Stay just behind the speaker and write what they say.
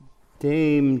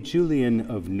Dame Julian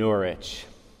of Norwich,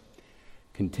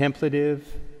 contemplative,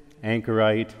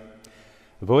 anchorite,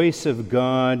 voice of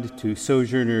God to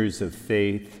sojourners of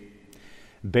faith,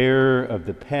 bearer of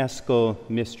the paschal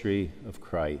mystery of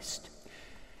Christ.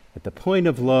 At the point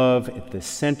of love, at the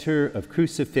center of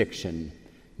crucifixion,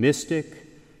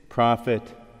 mystic, prophet,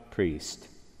 priest.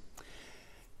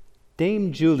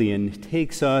 Dame Julian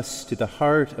takes us to the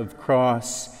heart of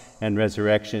cross and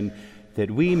resurrection, that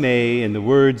we may, in the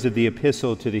words of the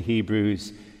epistle to the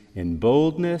Hebrews, in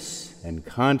boldness and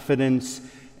confidence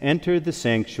enter the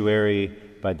sanctuary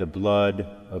by the blood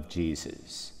of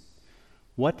Jesus.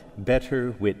 What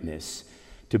better witness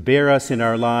to bear us in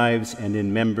our lives and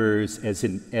in members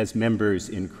as members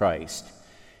in Christ?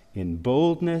 In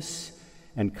boldness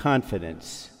and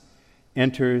confidence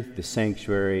enter the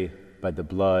sanctuary by the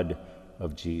blood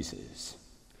of Jesus.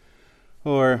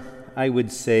 Or I would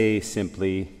say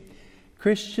simply,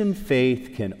 Christian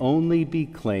faith can only be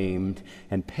claimed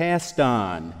and passed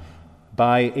on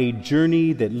by a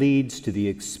journey that leads to the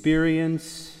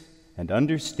experience and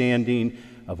understanding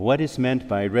of what is meant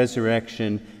by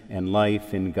resurrection and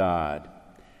life in God.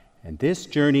 And this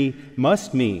journey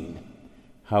must mean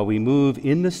how we move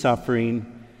in the suffering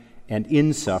and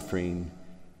in suffering,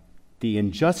 the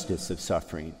injustice of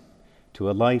suffering, to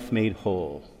a life made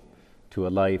whole, to a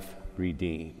life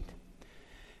redeemed.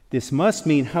 This must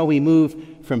mean how we move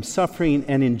from suffering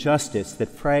and injustice that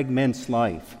fragments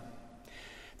life,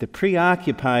 that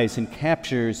preoccupies and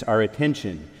captures our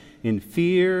attention in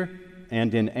fear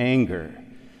and in anger,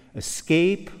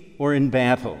 escape or in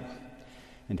battle,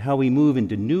 and how we move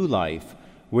into new life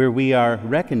where we are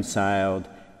reconciled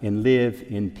and live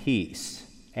in peace,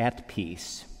 at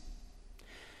peace.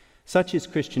 Such is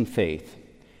Christian faith,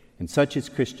 and such is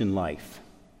Christian life.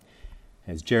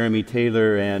 As Jeremy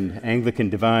Taylor and Anglican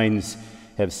divines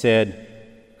have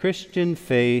said, Christian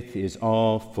faith is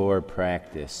all for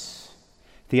practice.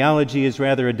 Theology is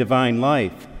rather a divine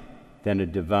life than a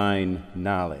divine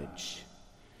knowledge.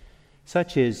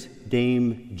 Such is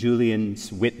Dame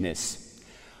Julian's witness,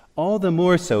 all the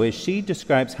more so as she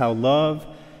describes how love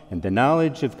and the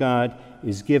knowledge of God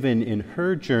is given in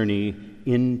her journey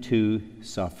into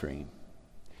suffering.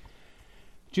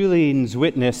 Julian's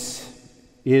witness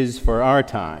is for our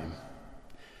time.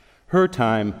 Her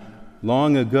time,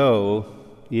 long ago,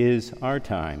 is our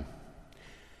time.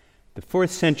 The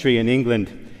 4th century in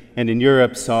England and in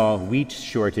Europe saw wheat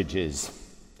shortages.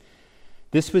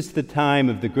 This was the time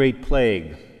of the Great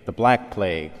Plague, the Black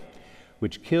Plague,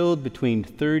 which killed between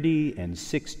 30 and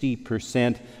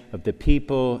 60% of the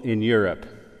people in Europe.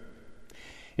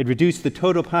 It reduced the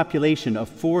total population of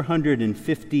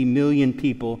 450 million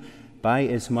people by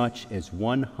as much as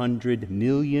 100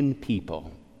 million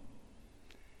people.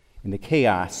 In the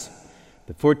chaos,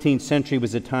 the 14th century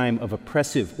was a time of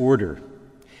oppressive order,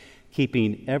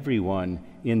 keeping everyone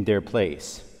in their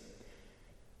place.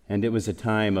 And it was a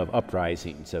time of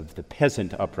uprisings, of the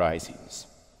peasant uprisings.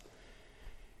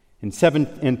 In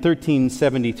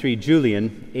 1373,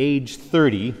 Julian, aged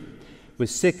 30, was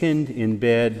sickened in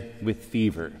bed with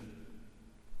fever.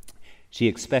 She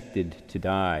expected to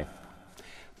die,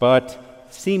 but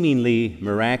seemingly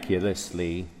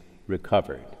miraculously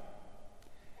recovered.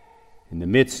 In the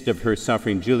midst of her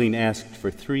suffering, Julian asked for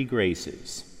 3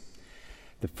 graces.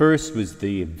 The first was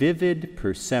the vivid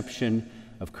perception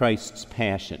of Christ's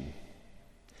passion.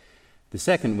 The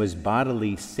second was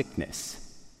bodily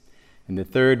sickness. And the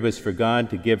third was for God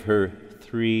to give her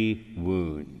 3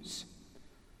 wounds.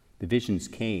 The visions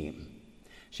came.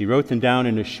 She wrote them down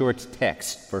in a short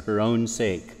text for her own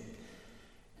sake.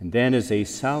 And then, as a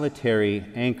solitary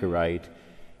anchorite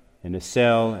in a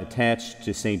cell attached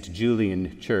to St.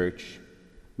 Julian Church,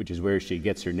 which is where she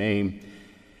gets her name,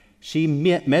 she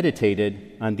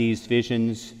meditated on these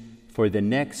visions for the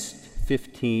next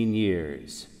 15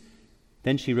 years.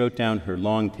 Then she wrote down her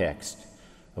long text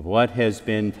of what has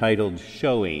been titled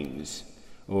Showings,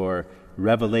 or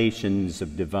Revelations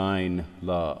of Divine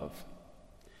Love.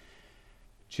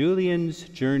 Julian's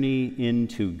journey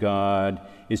into God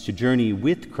is to journey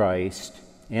with Christ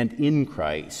and in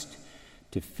Christ,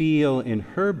 to feel in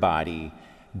her body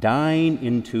dying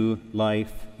into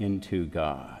life into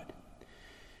God.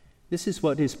 This is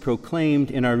what is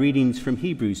proclaimed in our readings from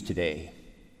Hebrews today.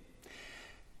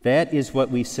 That is what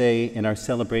we say in our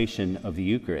celebration of the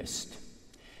Eucharist.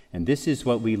 And this is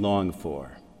what we long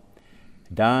for,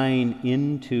 dying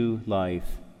into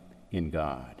life in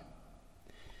God.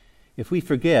 If we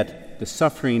forget the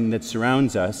suffering that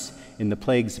surrounds us in the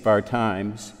plagues of our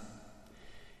times,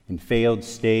 in failed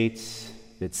states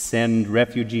that send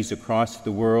refugees across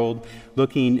the world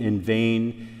looking in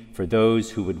vain for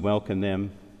those who would welcome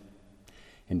them,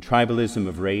 in tribalism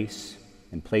of race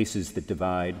and places that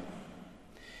divide,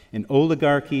 in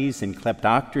oligarchies and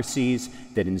kleptocracies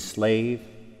that enslave,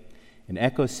 in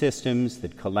ecosystems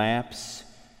that collapse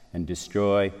and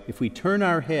destroy, if we turn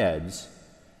our heads,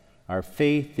 our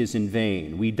faith is in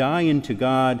vain. We die into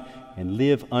God and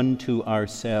live unto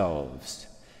ourselves.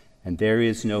 And there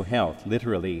is no health,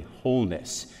 literally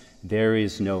wholeness. There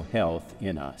is no health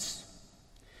in us.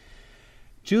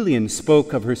 Julian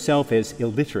spoke of herself as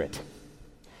illiterate,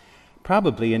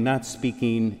 probably in not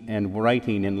speaking and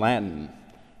writing in Latin,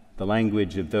 the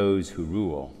language of those who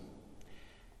rule.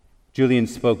 Julian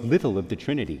spoke little of the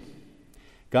Trinity.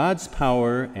 God's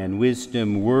power and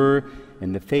wisdom were,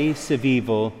 in the face of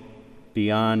evil,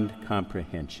 beyond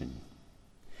comprehension.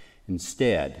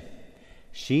 Instead,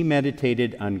 she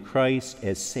meditated on Christ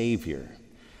as Savior,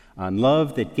 on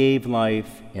love that gave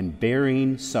life and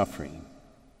bearing suffering.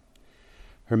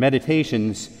 Her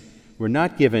meditations were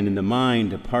not given in the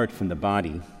mind apart from the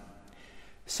body.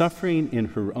 Suffering in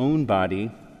her own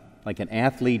body, like an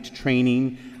athlete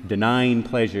training, denying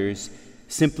pleasures,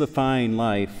 simplifying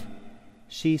life,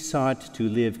 she sought to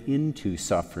live into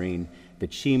suffering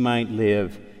that she might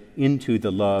live into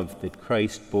the love that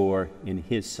Christ bore in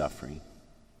his suffering.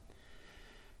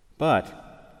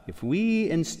 But if we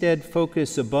instead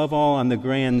focus above all on the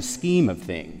grand scheme of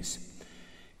things,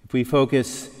 if we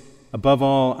focus above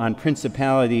all on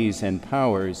principalities and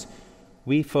powers,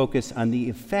 we focus on the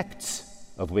effects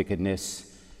of wickedness,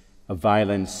 of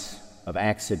violence, of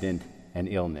accident and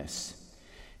illness.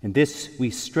 In this, we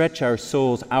stretch our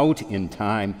souls out in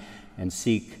time and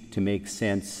seek to make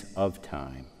sense of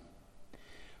time.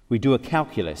 We do a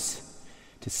calculus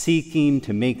to seeking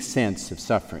to make sense of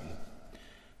suffering.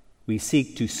 We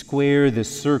seek to square the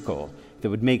circle that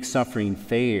would make suffering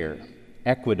fair,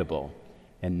 equitable,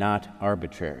 and not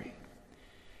arbitrary.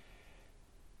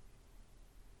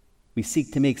 We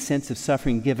seek to make sense of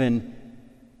suffering given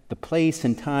the place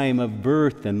and time of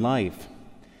birth and life,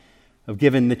 of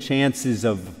given the chances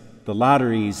of the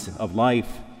lotteries of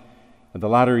life, of the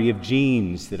lottery of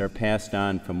genes that are passed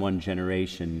on from one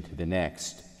generation to the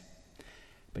next.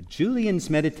 But Julian's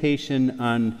meditation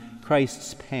on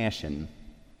Christ's passion,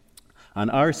 on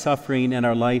our suffering and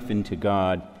our life into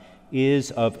God,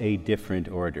 is of a different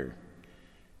order.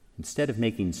 Instead of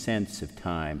making sense of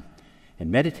time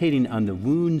and meditating on the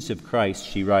wounds of Christ,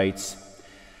 she writes,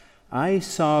 I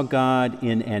saw God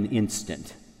in an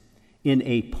instant, in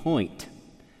a point.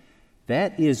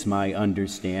 That is my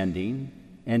understanding,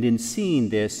 and in seeing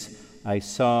this, I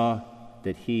saw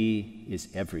that he is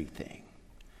everything.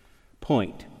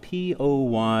 Point,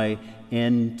 P-O-Y-N-T-E,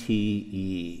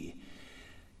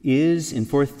 is, in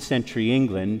 4th century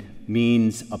England,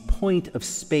 means a point of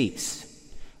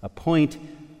space, a point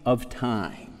of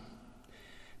time.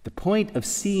 The point of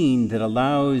seeing that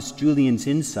allows Julian's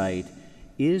insight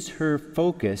is her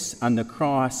focus on the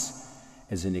cross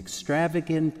as an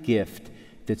extravagant gift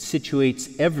that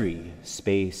situates every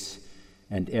space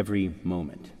and every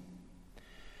moment.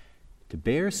 To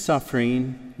bear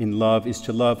suffering in love is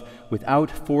to love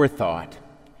without forethought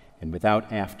and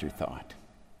without afterthought.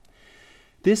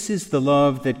 This is the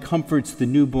love that comforts the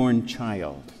newborn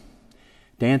child,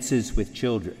 dances with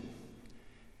children,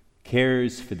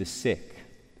 cares for the sick,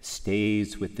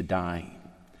 stays with the dying.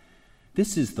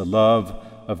 This is the love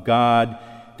of God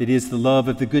that is the love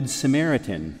of the Good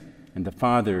Samaritan and the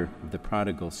father of the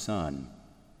prodigal son.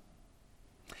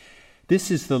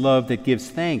 This is the love that gives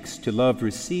thanks to love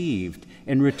received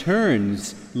and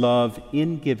returns love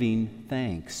in giving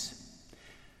thanks.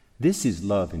 This is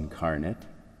love incarnate,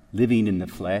 living in the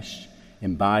flesh,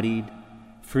 embodied,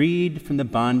 freed from the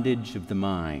bondage of the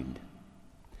mind.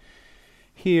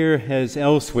 Here, as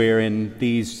elsewhere in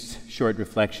these short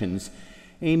reflections,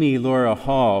 Amy Laura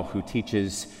Hall, who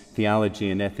teaches theology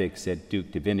and ethics at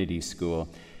Duke Divinity School,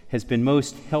 has been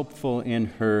most helpful in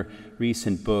her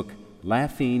recent book,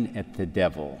 Laughing at the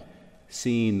Devil,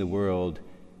 Seeing the World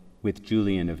with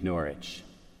Julian of Norwich.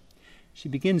 She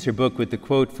begins her book with the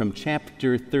quote from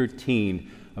chapter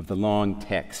 13 of the long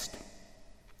text.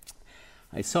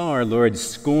 I saw our Lord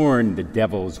scorn the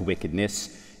devil's wickedness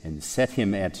and set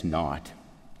him at naught.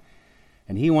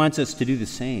 And he wants us to do the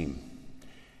same.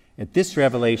 At this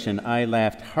revelation, I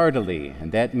laughed heartily,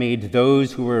 and that made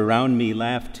those who were around me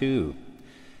laugh too,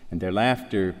 and their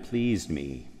laughter pleased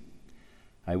me.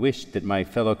 I wished that my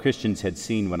fellow Christians had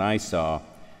seen what I saw,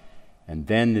 and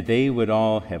then they would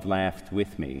all have laughed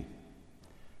with me.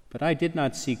 But I did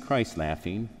not see Christ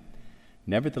laughing.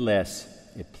 Nevertheless,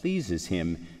 it pleases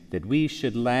him that we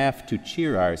should laugh to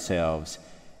cheer ourselves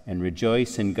and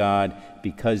rejoice in God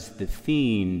because the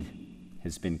fiend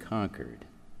has been conquered.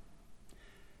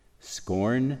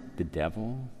 scorn the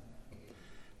devil,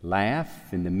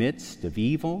 laugh in the midst of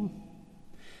evil,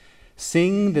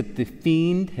 sing that the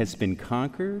fiend has been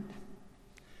conquered?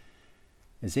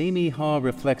 As Amy Hall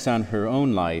reflects on her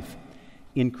own life,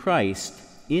 in Christ,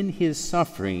 in his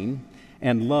suffering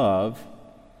and love,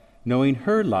 knowing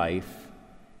her life,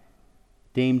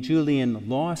 Dame Julian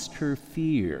lost her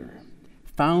fear,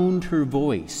 found her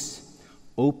voice,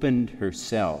 opened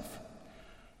herself.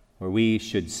 Or we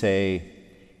should say,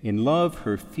 in love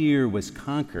her fear was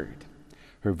conquered,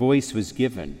 her voice was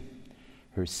given,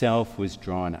 herself was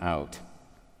drawn out.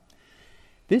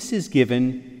 This is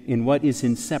given in what is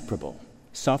inseparable,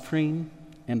 suffering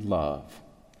and love.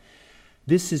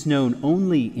 This is known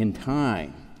only in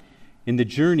time, in the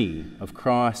journey of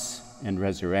cross and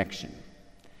resurrection.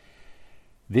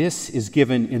 This is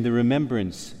given in the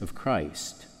remembrance of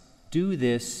Christ. Do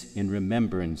this in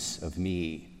remembrance of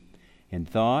me, in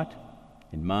thought,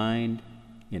 in mind,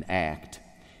 in act,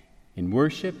 in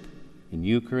worship, in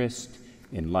Eucharist,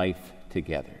 in life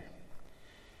together.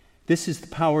 This is the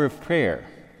power of prayer,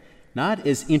 not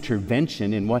as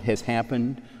intervention in what has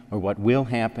happened or what will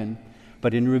happen,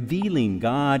 but in revealing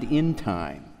God in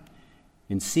time,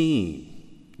 in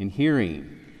seeing, in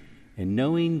hearing, in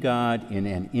knowing God in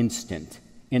an instant,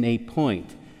 in a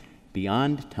point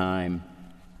beyond time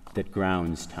that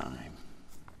grounds time.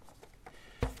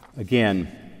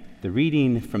 Again, the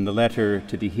reading from the letter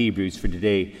to the Hebrews for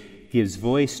today gives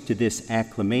voice to this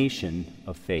acclamation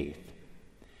of faith.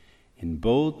 In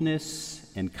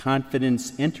boldness and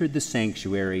confidence entered the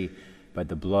sanctuary by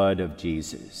the blood of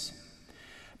Jesus,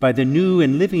 by the new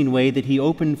and living way that he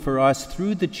opened for us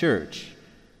through the church,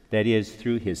 that is,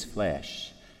 through his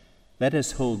flesh. Let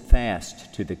us hold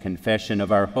fast to the confession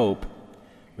of our hope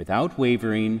without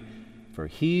wavering, for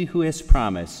he who has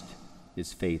promised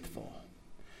is faithful.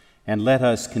 And let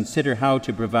us consider how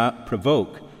to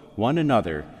provoke one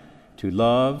another to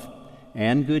love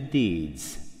and good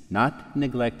deeds, not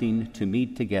neglecting to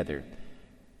meet together,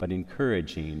 but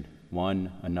encouraging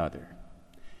one another.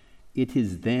 It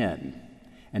is then,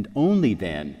 and only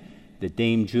then, that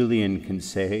Dame Julian can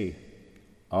say,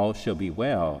 all shall be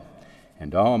well,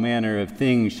 and all manner of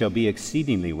things shall be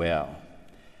exceedingly well.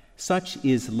 Such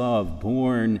is love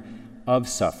born of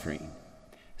suffering.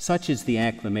 Such is the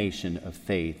acclamation of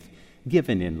faith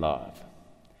given in love.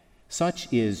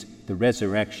 Such is the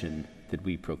resurrection that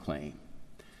we proclaim.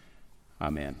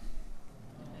 Amen.